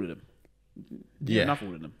 Literally all of them. Yeah. Enough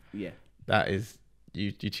all of them. Yeah. That is,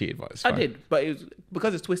 you cheated, but it's I fine. did, but it was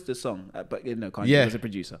because it's Twister's song. But you know, Kanye was a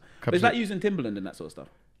producer. But it's like using Timbaland and that sort of stuff.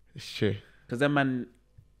 It's true. Because then, man,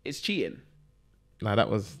 it's cheating. Nah, that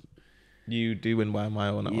was, you do win by a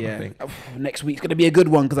mile on that one, I think. Next week's gonna be a good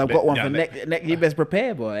one because I've got one for next. You best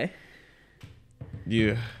prepare, boy.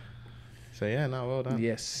 Yeah. So yeah, no, well done.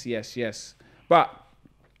 Yes. But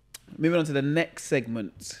moving on to the next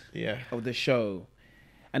segment. Yeah. Of the show,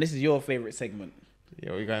 and this is your favorite segment.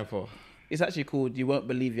 Yeah, what are you going for? It's actually called "You Won't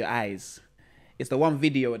Believe Your Eyes." It's the one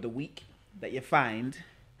video of the week that you find,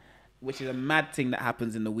 which is a mad thing that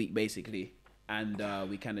happens in the week, basically. And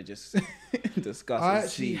we kind of just discuss. I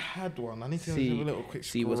actually had one. I need to have a little quick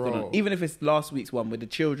see what's going on. Even if it's last week's one with the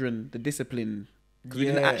children, the discipline, because we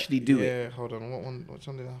didn't actually do it. Yeah, hold on. Which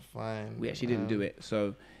one did I find? We actually didn't do it.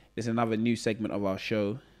 So there's another new segment of our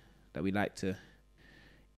show that we like to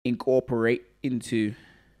incorporate into.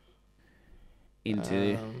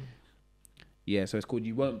 Yeah, so it's called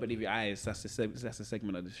 "You Won't Believe Your Eyes." That's the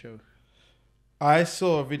segment of the show. I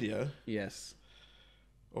saw a video. Yes.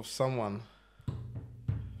 Of someone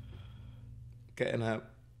getting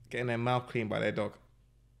their mouth cleaned by their dog.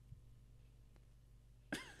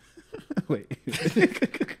 Wait.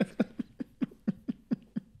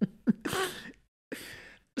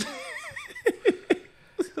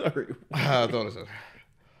 Sorry. I don't know.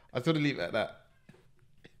 I thought I'd leave it at that.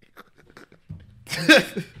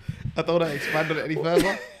 I don't want to expand on it any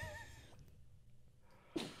further.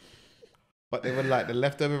 But they were like the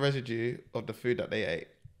leftover residue of the food that they ate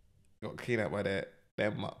got cleaned out by their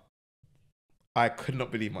mum. I could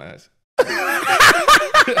not believe my eyes.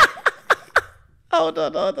 Hold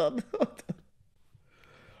on.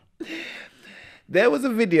 There was a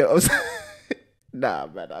video of... Nah,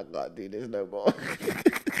 man, I can't do this no more.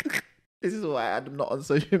 This is why I'm not on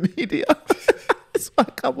social media. That's why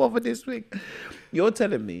I come over this week. You're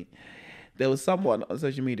telling me there was someone on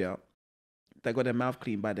social media that got their mouth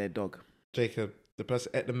cleaned by their dog. Jacob, the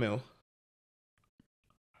person at the mill,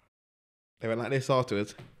 they went like this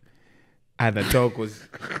afterwards, and the dog was...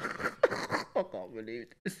 I can't believe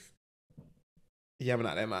this. Yamming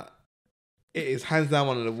at them out. It is hands down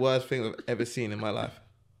one of the worst things I've ever seen in my life.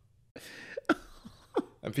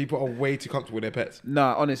 And people are way too comfortable with their pets.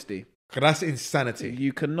 Nah, honestly. Because that's insanity.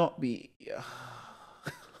 You cannot be...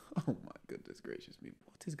 Oh my goodness gracious me.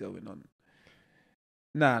 What is going on?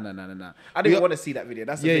 Nah. I didn't want to see that video.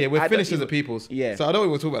 That's yeah, we're finished as the peoples. Yeah. So I don't even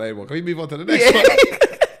want to talk about that anymore. Can we move on to the next one?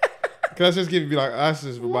 Can I just that's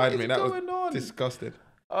just reminded me. That was disgusting.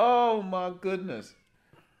 Oh my goodness.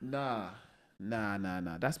 Nah.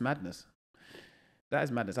 That's madness. That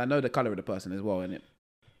is madness. I know the colour of the person as well, innit?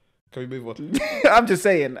 Can we move on? I'm just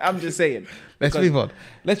saying. Let's move on.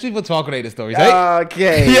 Let's move on to our Grenada stories, eh?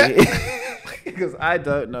 Okay. Yeah. Because I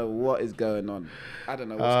don't know what is going on. I don't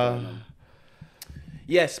know what's going on.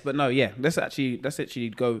 Yes, but no, yeah. Let's actually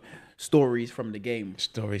go stories from the game.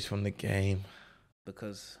 Stories from the game.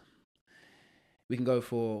 Because we can go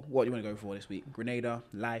for... What do you want to go for this week? Grenada,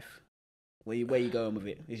 life. Where you going with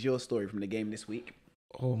it? Is your story from the game this week?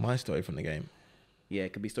 Oh, my story from the game. Yeah,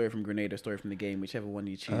 it could be story from Grenada, story from the game, whichever one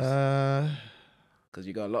you choose. Because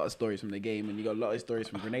you got a lot of stories from the game and you got a lot of stories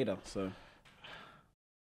from Grenada, so...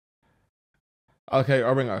 Okay,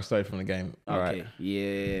 I'll bring out a story from the game. All okay. Right.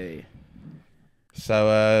 Yeah.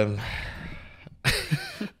 So, you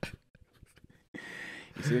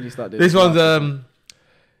see when you start doing this one's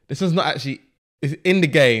not actually... It's in the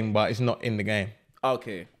game, but it's not in the game.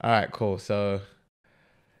 Okay. All right, cool. So,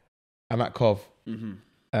 I'm at Cov. Mm-hmm.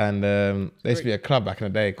 And there used to be a club back in the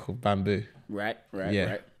day called Bamboo. Right.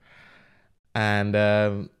 And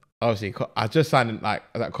obviously, I just signed, like,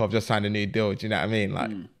 that Cov just signed a new deal. Do you know what I mean?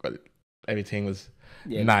 Like, everything was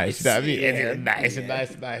nice. You know what I mean? Yeah, nice.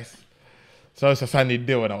 So I signed a new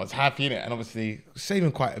deal and I was happy in it. And obviously,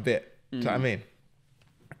 saving quite a bit. Do you know what I mean?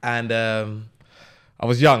 And I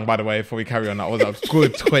was young, by the way, before we carry on. I was a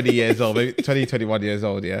good 20 years old, maybe 20, 21 years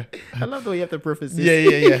old, yeah. I love the way you have to preface this.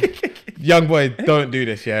 Yeah. Young boy, don't do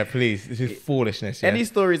this, yeah, please. This is foolishness, yeah. Any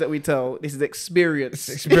stories that we tell, this is experience.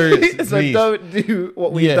 Experience, So please. don't do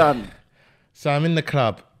what we've done. So I'm in the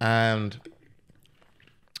club and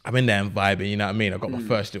I'm in there and vibing, you know what I mean? I got my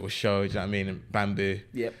first little show, you know what I mean? In Bamboo.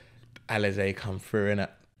 Yep. Alizé come through, innit?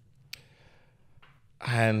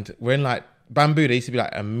 And we're in like Bamboo, there used to be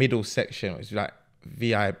like a middle section, which was like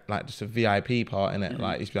like just a VIP part, innit?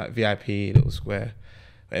 Like it used to be like VIP, little square.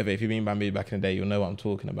 Whatever. If you've been Bamboo back in the day, you'll know what I'm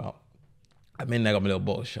talking about. I'm in there, got my little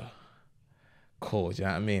bottle show. Cool, do you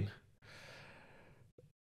know what I mean?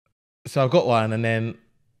 So I got one and then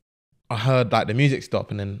I heard like the music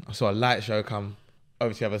stop and then I saw a light show come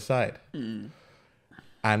over to the other side. And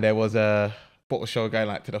there was a bottle show going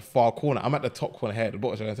like to the far corner. I'm at the top corner here, the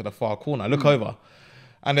bottle show going to the far corner. I look over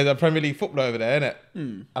and there's a Premier League footballer over there, innit?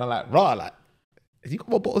 And I'm like, rah, like, has he got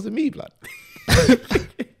more bottles than me, blood?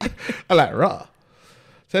 I'm like, rah.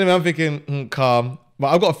 So anyway, I'm thinking, calm. But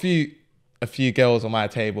I've got a few girls on my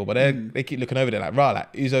table, but they keep looking over there like, rah,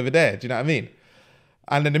 like, who's over there? Do you know what I mean?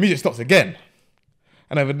 And then the music stops again.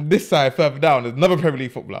 And over this side, further down, there's another Premier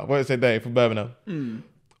League footballer. What did I say there from Birmingham?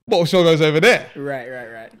 Bottle show goes over there.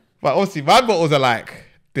 Right. But obviously, my bottles are like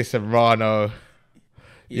this Serrano,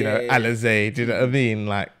 you know, Alizé. Do you know what I mean?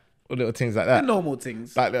 Like little things like that. The normal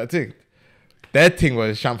things. Like little thing. Their thing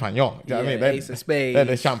was Champagnon. Do you know what I mean? Ace of Spades. They're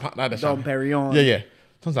the champagne. Dom Perignon. Yeah.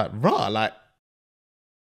 So I was like, rah, like,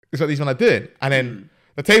 it's what these men are doing. And then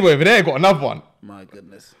the table over there got another one. My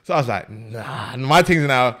goodness. So I was like, nah. And my things are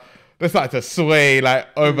now, they started to sway like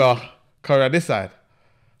over Korea this side.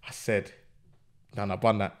 I said, no,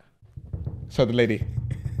 bun that. So the lady,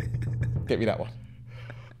 get me that one.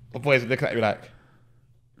 My boys are looking at me like,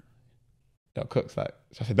 yo, Cook's like,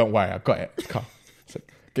 so I said, don't worry, I got it. Come. So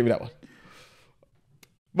give me that one.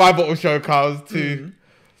 My bottle show comes to,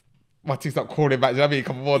 my team start crawling back. Do you know what I mean? A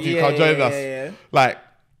couple more teams come join us. Yeah. Like,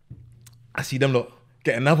 I see them look,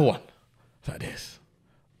 get another one. It's like this.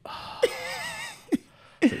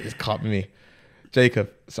 So this can't be me.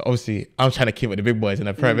 Jacob. So obviously, I'm trying to keep with the big boys in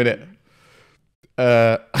a Prem, innit?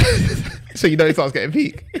 So you know it starts getting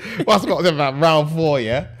peak. Once I got to about round 4,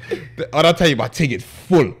 yeah? And I'll tell you, my thing is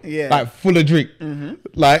full. Yeah. Like, full of drink.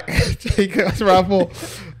 Like, Jacob, that's round 4.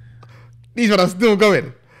 These ones are still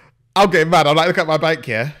going. I'm getting mad. I'm like, look at my bank,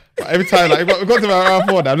 yeah? But every time, like, we've got to about round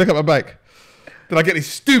 4 now, look at my bank. Then I get this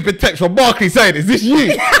stupid text from Barkley saying, is this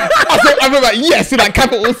you? I remember like, yes, in that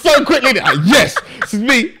capital so quickly. Like, yes, this is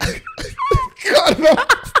me. God, no.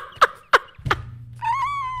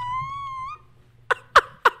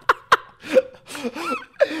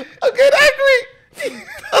 I'm getting angry.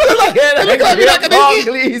 I'm like, look at me like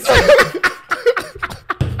Barclays.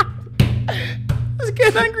 Just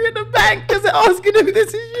getting angry at the bank because they're asking if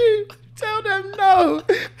this is you. Tell them no.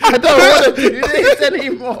 I don't want to do this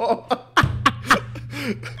anymore.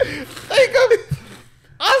 Jacob,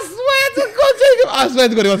 I swear to God, Jacob. I swear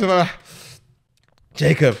to God, he wants to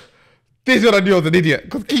Jacob, this is what I knew I was an idiot.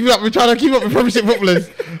 Because we're trying to keep up with Premiership footballers.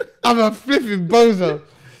 I'm a flipping bozo.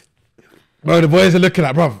 Bro, the boys are looking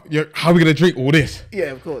like, bro, how are we going to drink all this? Yeah,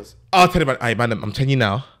 of course. I'll tell you about, hey man, I'm telling you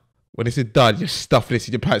now, when this is done, you stuff this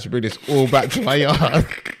in your pants, you bring this all back to my yard.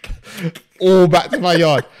 All back to my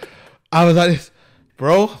yard. I was like this,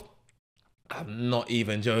 bro, I'm not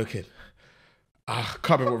even joking. I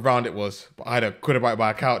can't remember what round it was, but I had a quid about my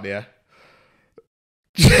account there.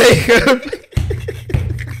 Jacob.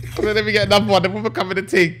 So let me get another one, then we'll come in the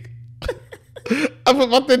thing. I put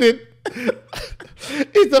my thing in.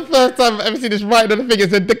 It's the first time I've ever seen this writing on the thing. It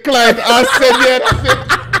said declined. I said, yeah, that's it.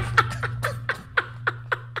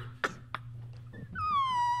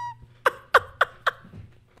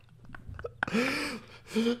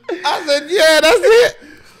 I said, yeah, that's it.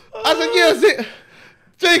 I said, yeah, that's it.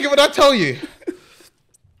 Jacob, when I tell you,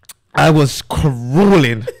 I was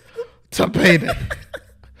crawling to pay them.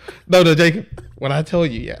 No, Jacob, when I tell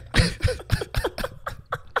you, yeah.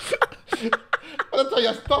 When I tell you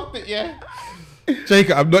I stopped it, yeah.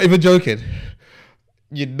 Jacob, I'm not even joking.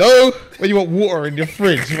 You know when you want water in your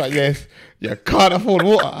fridge, you're like, yes, you can't afford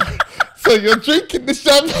water. So you're drinking the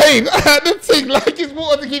champagne and the thing like it's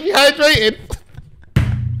water to keep you hydrated.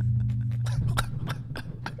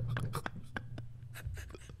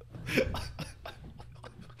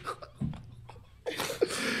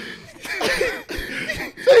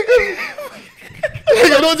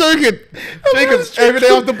 Jacob, I'm not joking. Jacob, every day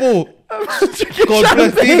after ball. God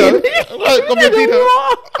bless Dino. God bless Dino.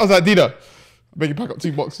 I was like, Dino, I beg you pack up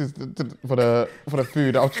 2 boxes for the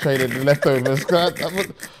food. I was training the leftovers.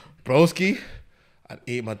 Broski, I'd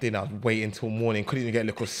eat my dinner. I was waiting till morning. Couldn't even get a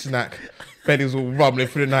little snack. Belly was all rumbling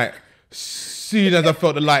through the night. Soon as I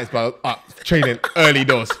felt the lights, but I was up training early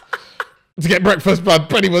doors. to get breakfast, blood.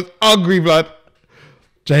 Penny was hungry, blood.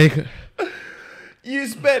 Jacob. You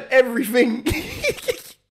spent everything.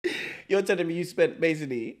 You're telling me you spent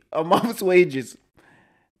basically a month's wages.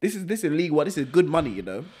 This is illegal. This is good money, you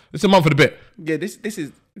know. It's a month and a bit. Yeah, this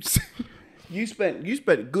is you spent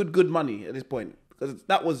good money at this point, because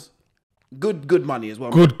that was good money as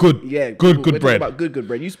well. Good. Yeah, good we're bread. About good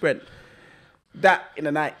bread. You spent that in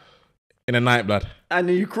a night. In a night, blood. And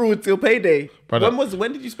then you crawled till payday. Brother.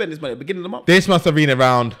 When did you spend this money? Beginning of the month? This must have been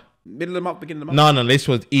around. Middle of the month, beginning of the month. No, this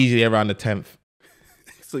was easily around the 10th.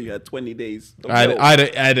 So you had 20 days. I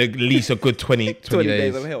had at least a good 20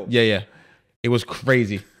 days of hell. Yeah. It was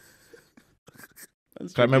crazy.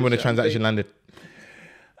 I remember when the transaction landed.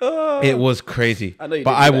 It was crazy. But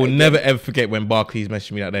I will never ever forget when Barclays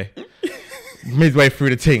messaged me that day. Midway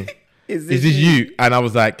through the thing. Is this you? And I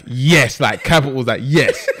was like, yes. Like, Capital was like,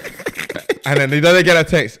 yes. And then they get a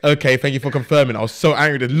text. Okay, thank you for confirming. I was so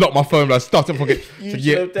angry. They locked my phone. I started fucking. You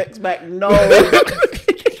should have text back. No.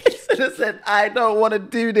 Should have said, I don't want to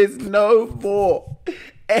do this no more.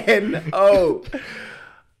 N-O.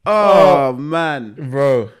 Oh man,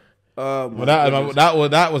 bro. Well,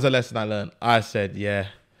 that was a lesson I learned. I said, yeah.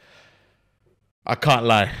 I can't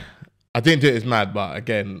lie. I didn't do it as mad, but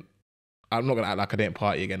again, I'm not gonna act like I didn't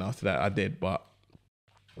party again after that. I did, but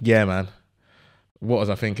yeah, man. What was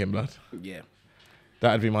I thinking, blood? Yeah.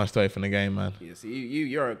 That'd be my story from the game, man. Yeah, see,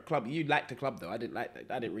 you're a club. You liked the club, though. I didn't like that.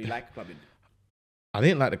 I didn't really like clubbing. I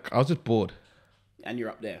didn't like I was just bored. And you're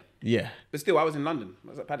up there. Yeah. But still, I was in London. I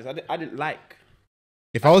was at Palace. I didn't like.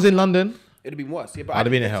 If I was in London, it'd have been worse. Yeah, but I'd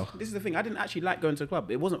have been in hell. This is the thing. I didn't actually like going to the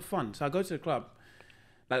club. It wasn't fun. So I go to the club.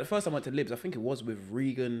 Like the first time I went to Libs, I think it was with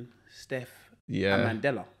Regan, Steph, and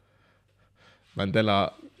Mandela.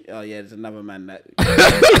 Mandela. Oh yeah, there's another man that.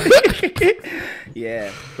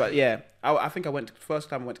 Yeah, but yeah, I think first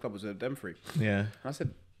time I went to club was with them three. Yeah. And I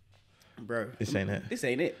said, bro, this ain't it. This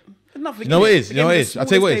ain't it. There's nothing. You know what it is? You know what it is? I'll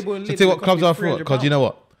tell you what it is. I'll tell you what clubs are for. Because you know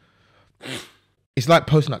what? It's like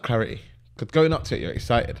post-nut clarity. Because going up to it, you're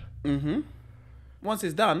excited. Mm-hmm. Once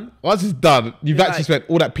it's done, you've actually spent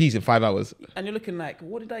all that piece in 5 hours. And you're looking like,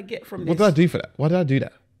 what did I get from this? What did I do for that? Why did I do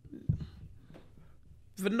that?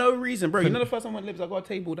 For no reason, bro. You know the first time I went Libs, I got a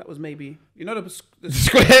table that was maybe, you know the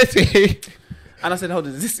square thing. And I said, hold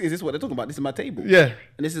on, is this what they're talking about? This is my table. Yeah.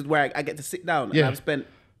 And this is where I get to sit down. Yeah. And I've spent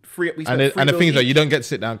three. And the thing is that you don't get to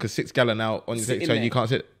sit down because 6 gallon out on your seat, so you can't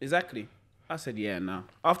sit. Exactly. I said, yeah, no.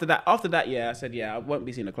 After that, yeah, I said, yeah, I won't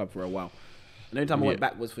be seeing the club for a while. And the only time I went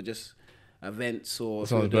back was for just events or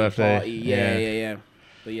someone's birthday. Party. Yeah.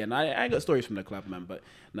 But yeah, no, I got stories from the club, man. But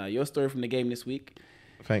no, your story from the game this week.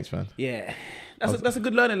 Thanks, man. Yeah. That's a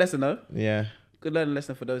good learning lesson, though. Yeah. Good learning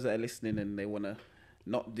lesson for those that are listening and they want to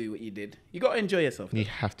not do what you did. You got to enjoy yourself. Though. You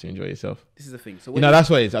have to enjoy yourself. This is the thing. So that's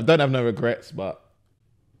what it is. I don't have no regrets, but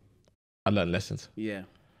I learned lessons. Yeah.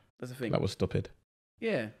 That's the thing. That was stupid.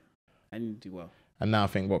 Yeah. And you do well. And now I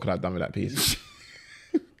think, what could I have done with that piece?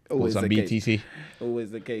 Always Bought some BTC. Case.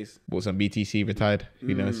 Always the case. Bought some BTC, retired.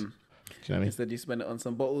 Who knows? Do you know what I mean? Instead, you spent it on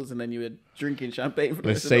some bottles and then you were drinking champagne for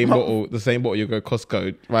the same bottle. The same bottle you go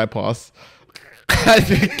Costco right past.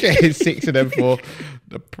 Getting 6 of them for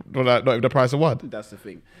not even the price of one. That's the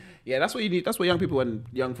thing. Yeah, that's what you need. That's what young people and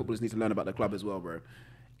young footballers need to learn about the club as well, bro.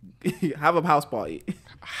 Have a house party.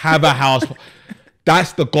 Have a house.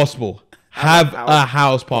 That's the gospel. Have a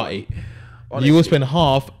house party. Honestly. You will spend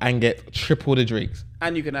half and get triple the drinks.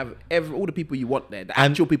 And you can have all the people you want there. The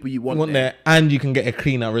actual people you want there. And you can get a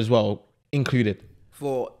cleaner as well, included.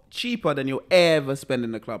 For cheaper than you'll ever spend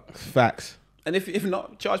in the club. Facts. And if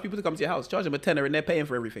not, charge people to come to your house. Charge them a tenner and they're paying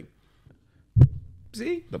for everything.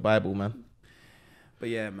 See? The Bible, man. But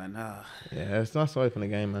yeah, man. Yeah, it's not sorry from the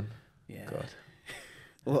game, man. Yeah. God.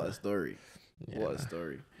 What a story. Yeah. What a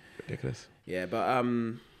story. Ridiculous. Yeah, but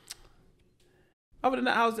other than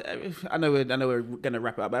that, I know we're gonna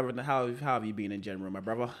wrap it up. But other than that, how have you been in general, my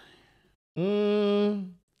brother?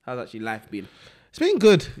 How's actually life been? It's been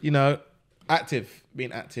good, being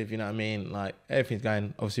active, you know what I mean? Like everything's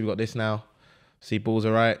going. Obviously, we got this now. See, balls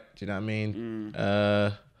are right. Do you know what I mean?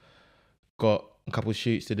 Got a couple of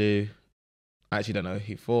shoots to do. I actually don't know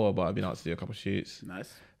who for, but I've been asked to do a couple of shoots.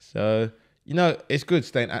 Nice. So it's good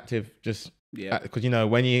staying active. Just because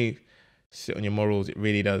when you sit on your morals, it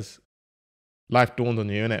really does. Life dawns on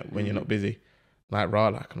you, innit? When you're not busy. I'm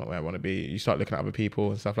not where I want to be. You start looking at other people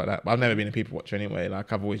and stuff like that. But I've never been a people watcher anyway.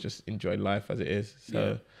 Like I've always just enjoyed life as it is.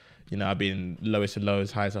 So, I've been lowest of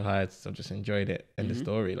lows, highest of highs. So I've just enjoyed it. End of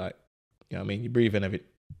story. Like, you know what I mean? You breathe in every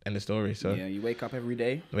end of story. So yeah, you wake up every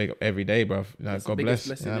day. I wake up every day, bruv. God bless.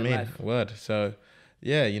 You know what I mean? Life. Word. So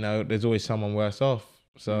yeah, there's always someone worse off.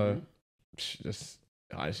 So just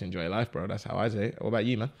I just enjoy life, bro. That's how I say it. What about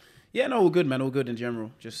you, man? Yeah, no, all good, man. All good in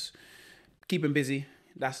general. Just keeping busy.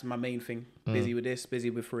 That's my main thing. Busy with this, busy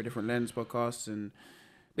with Through a Different Lens podcasts, and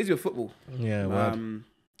busy with football. Yeah,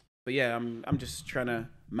 but yeah, I'm just trying to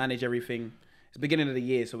manage everything. It's the beginning of the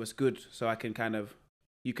year, so it's good. So I can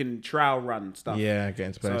you can trial run stuff. Yeah, get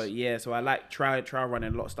into place. So I like trial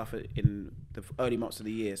running a lot of stuff in the early months of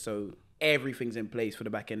the year. So everything's in place for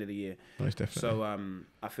the back end of the year. Most definitely. So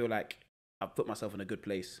I feel like I've put myself in a good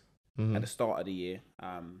place at the start of the year.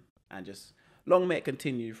 And just long may it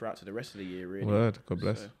continue throughout to the rest of the year, really. Word, God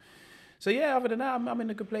bless. So yeah, other than that, I'm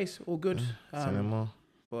in a good place. All good. Say no more.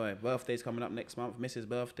 Boy, birthday's coming up next month. Mrs.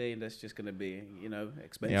 birthday, and that's just gonna be,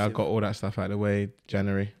 expensive. Yeah, I got all that stuff out of the way.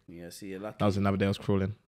 January. Yeah, see, you're lucky. That was another day I was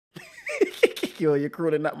crawling. You're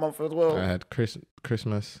crawling that month as well. I had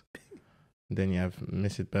Christmas. Then you have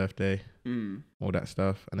Mrs. birthday. All that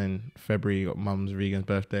stuff. And then February, you got Mum's Regan's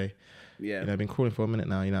birthday. Yeah. I've been crawling for a minute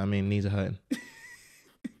now. You know what I mean? Knees are hurting.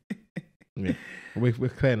 Yeah. We're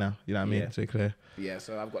clear now. You know what I mean? So we're clear. Yeah,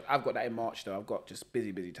 so I've got that in March though. I've got just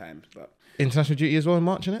busy times. But international duty as well in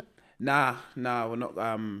March, innit? Nah, we're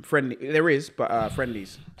not friendly. There is, but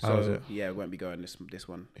friendlies. So How is it? yeah, we won't be going this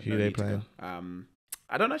one. Who they playing?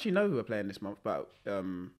 I don't actually know who are playing this month, but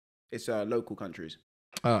it's local countries.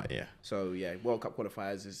 Oh yeah. So yeah, World Cup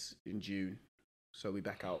qualifiers is in June, so we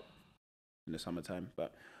back out in the summertime.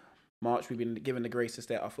 But March we've been given the grace to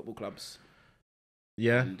stay at our football clubs.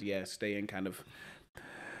 Yeah. And yeah, stay in kind of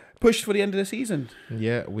pushed for the end of the season.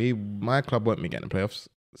 Yeah, my club won't be getting the playoffs,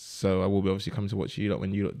 so I will be obviously coming to watch you lot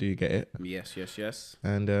when you lot do get it. Yes.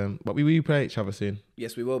 And but we will play each other soon.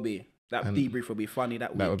 Yes, we will be. That debrief will be funny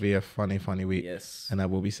that week. That would be a funny week. Yes. And I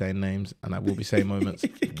will be saying names and I will be saying moments.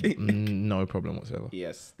 No problem whatsoever.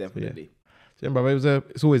 Yes, definitely. So, yeah, brother,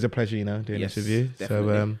 it's always a pleasure, doing this with you.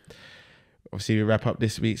 Definitely. So obviously we wrap up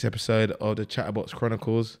this week's episode of the ChatterBox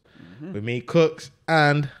Chronicles with me, Cooks,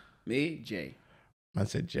 and me, Jay. Man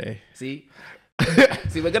said Jay. See,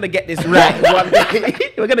 we're gonna get this right one day.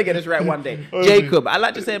 We're gonna get this right one day. Jacob. I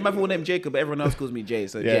like to say my full name Jacob, but everyone else calls me Jay.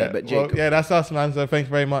 So yeah, but Jacob. Well, yeah, that's us, man. So thank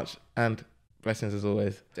you very much and blessings as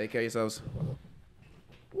always. Take care of yourselves.